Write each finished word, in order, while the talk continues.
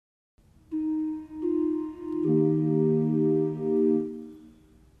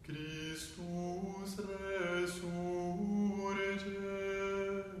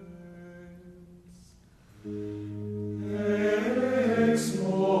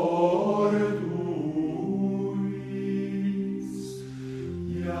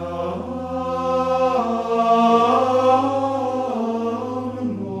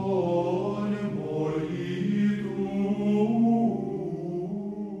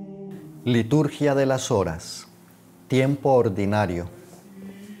Liturgia de las horas. Tiempo ordinario.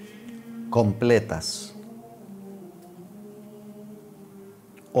 Completas.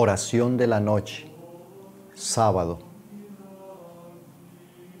 Oración de la noche. Sábado.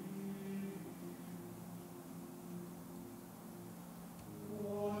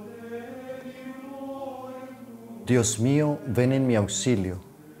 Dios mío, ven en mi auxilio.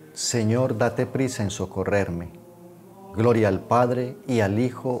 Señor, date prisa en socorrerme. Gloria al Padre, y al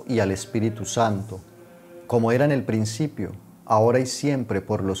Hijo, y al Espíritu Santo, como era en el principio, ahora y siempre,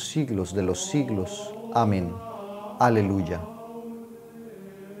 por los siglos de los siglos. Amén. Aleluya.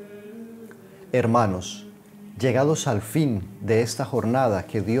 Hermanos, llegados al fin de esta jornada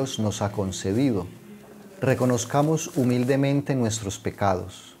que Dios nos ha concedido, reconozcamos humildemente nuestros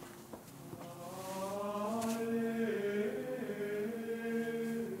pecados.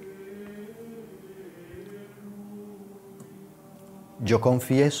 Yo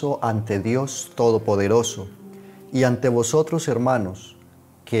confieso ante Dios Todopoderoso y ante vosotros, hermanos,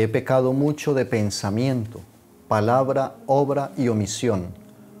 que he pecado mucho de pensamiento, palabra, obra y omisión,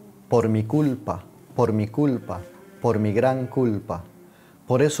 por mi culpa, por mi gran culpa.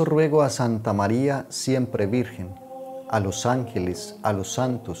 Por eso ruego a Santa María, siempre Virgen, a los ángeles, a los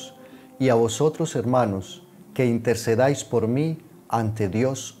santos y a vosotros, hermanos, que intercedáis por mí ante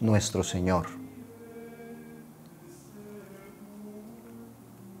Dios nuestro Señor.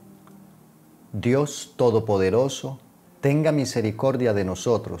 Dios Todopoderoso, tenga misericordia de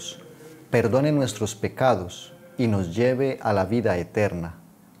nosotros, perdone nuestros pecados y nos lleve a la vida eterna.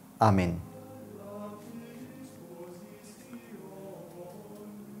 Amén.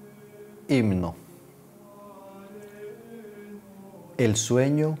 Himno. El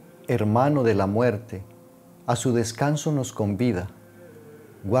sueño, hermano de la muerte, a su descanso nos convida.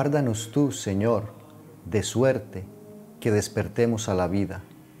 Guárdanos tú, Señor, de suerte que despertemos a la vida.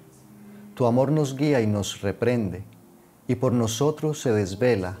 Tu amor nos guía y nos reprende, y por nosotros se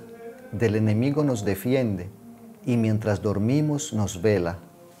desvela, del enemigo nos defiende, y mientras dormimos nos vela.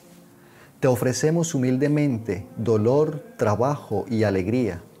 Te ofrecemos humildemente dolor, trabajo y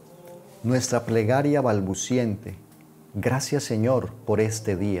alegría, nuestra plegaria balbuciente. Gracias, Señor, por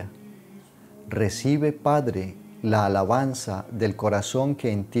este día. Recibe, Padre, la alabanza del corazón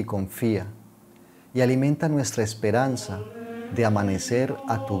que en ti confía, y alimenta nuestra esperanza de amanecer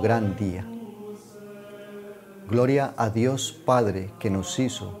a tu gran día. Gloria a Dios Padre que nos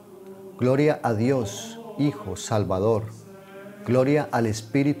hizo, gloria a Dios Hijo Salvador, gloria al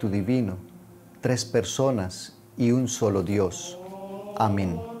Espíritu Divino, tres personas y un solo Dios.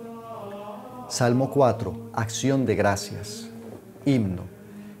 Amén. Salmo 4, acción de gracias. Himno.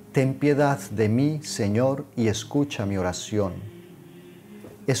 Ten piedad de mí, Señor, y escucha mi oración.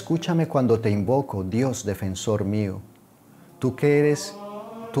 Escúchame cuando te invoco, Dios defensor mío. Tú que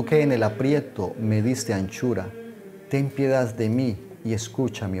en el aprieto me diste anchura, ten piedad de mí y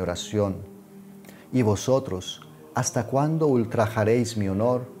escucha mi oración. Y vosotros, ¿hasta cuándo ultrajaréis mi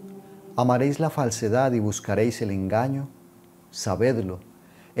honor? ¿Amaréis la falsedad y buscaréis el engaño? Sabedlo,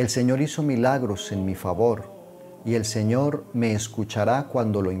 el Señor hizo milagros en mi favor, y el Señor me escuchará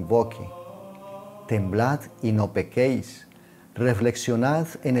cuando lo invoque. Temblad y no pequéis, reflexionad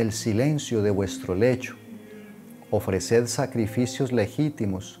en el silencio de vuestro lecho. Ofreced sacrificios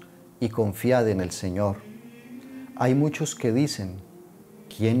legítimos y confiad en el Señor. Hay muchos que dicen,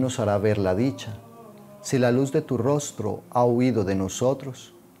 ¿quién nos hará ver la dicha, si la luz de tu rostro ha huido de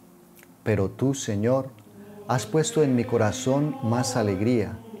nosotros? Pero tú, Señor, has puesto en mi corazón más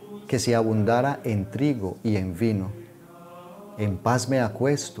alegría, que si abundara en trigo y en vino. En paz me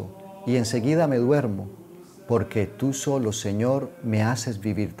acuesto y enseguida me duermo, porque tú solo, Señor, me haces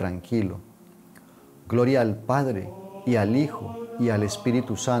vivir tranquilo. Gloria al Padre, y al Hijo, y al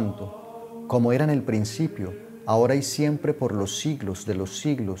Espíritu Santo, como era en el principio, ahora y siempre, por los siglos de los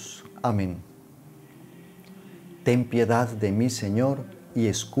siglos. Amén. Ten piedad de mí, Señor, y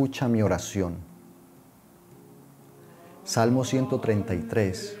escucha mi oración. Salmo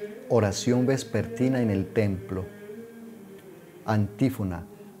 133, oración vespertina en el templo. Antífona.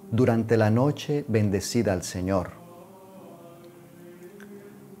 Durante la noche, bendecid al Señor.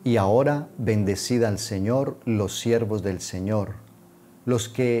 Y ahora bendecid al Señor los siervos del Señor, los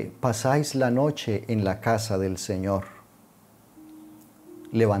que pasáis la noche en la casa del Señor.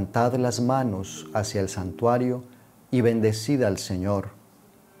 Levantad las manos hacia el santuario y bendecid al Señor.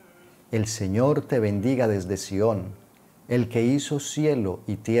 El Señor te bendiga desde Sión, el que hizo cielo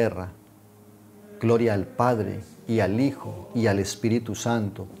y tierra. Gloria al Padre, y al Hijo, y al Espíritu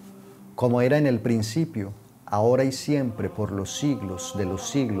Santo, como era en el principio, ahora y siempre, por los siglos de los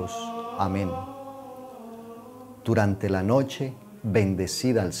siglos. Amén. Durante la noche,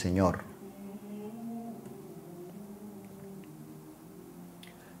 bendecid al Señor.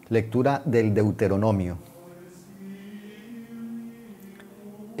 Lectura del Deuteronomio.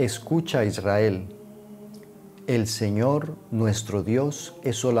 Escucha, Israel, el Señor nuestro Dios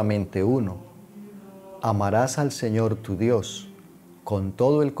es solamente uno. Amarás al Señor tu Dios con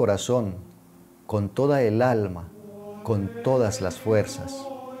todo el corazón, con toda el alma, con todas las fuerzas.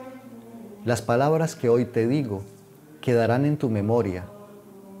 Las palabras que hoy te digo quedarán en tu memoria.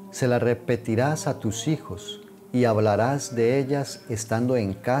 Se las repetirás a tus hijos y hablarás de ellas estando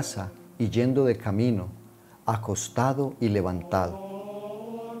en casa y yendo de camino, acostado y levantado.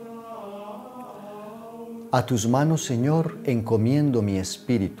 A tus manos, Señor, encomiendo mi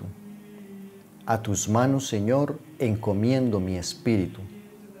espíritu. A tus manos, Señor, encomiendo mi espíritu.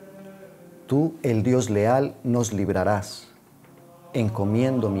 Tú, el Dios leal, nos librarás.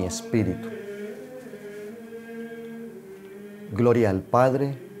 Encomiendo mi espíritu. Gloria al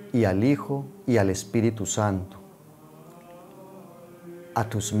Padre, y al Hijo, y al Espíritu Santo. A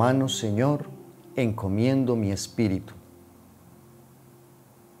tus manos, Señor, encomiendo mi espíritu.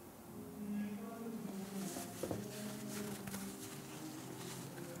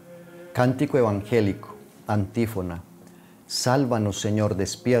 Cántico evangélico, antífona. Sálvanos, Señor,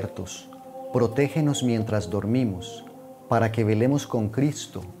 despiertos, protégenos mientras dormimos, para que velemos con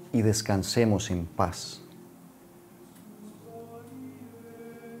Cristo y descansemos en paz.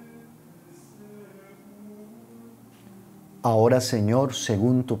 Ahora, Señor,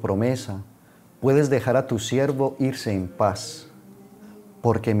 según tu promesa, puedes dejar a tu siervo irse en paz,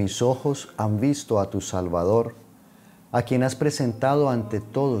 porque mis ojos han visto a tu Salvador, a quien has presentado ante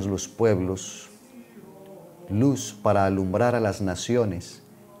todos los pueblos, luz para alumbrar a las naciones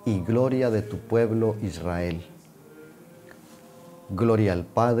y gloria de tu pueblo Israel. Gloria al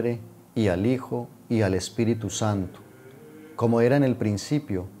Padre, y al Hijo, y al Espíritu Santo, como era en el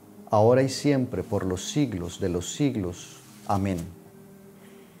principio, ahora y siempre, por los siglos de los siglos. Amén.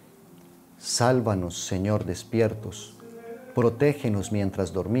 Sálvanos, Señor, despiertos, protégenos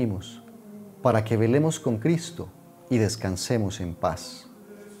mientras dormimos, para que velemos con Cristo y descansemos en paz.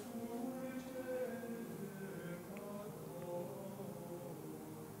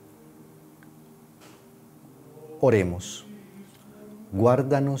 Oremos.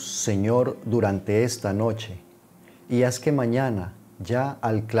 Guárdanos, Señor, durante esta noche, y haz que mañana, ya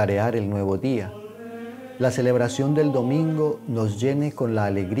al clarear el nuevo día, la celebración del domingo nos llene con la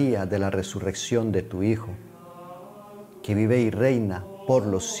alegría de la resurrección de tu Hijo, que vive y reina por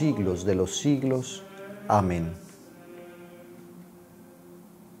los siglos de los siglos. Amén.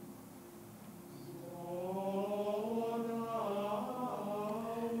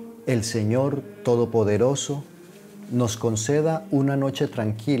 El Señor Todopoderoso nos conceda una noche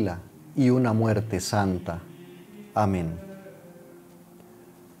tranquila y una muerte santa. Amén.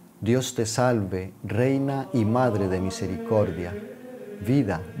 Dios te salve, Reina y Madre de misericordia,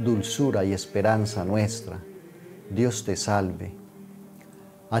 vida, dulzura y esperanza nuestra. Dios te salve.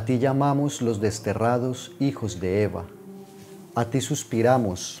 A ti llamamos los desterrados hijos de Eva. A ti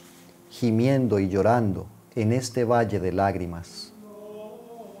suspiramos, gimiendo y llorando en este valle de lágrimas.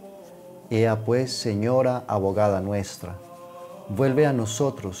 Ea pues, Señora, abogada nuestra, vuelve a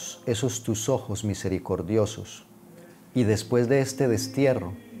nosotros esos tus ojos misericordiosos, y después de este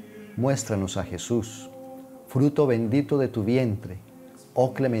destierro, muéstranos a Jesús, fruto bendito de tu vientre,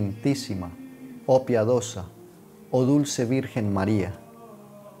 oh clementísima, oh piadosa, oh dulce Virgen María.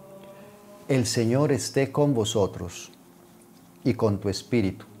 El Señor esté con vosotros y con tu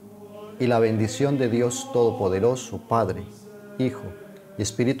espíritu, y la bendición de Dios Todopoderoso, Padre, Hijo y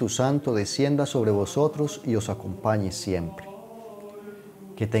Espíritu Santo descienda sobre vosotros y os acompañe siempre.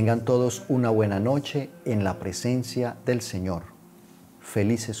 Que tengan todos una buena noche en la presencia del Señor.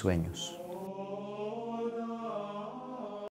 Felices sueños.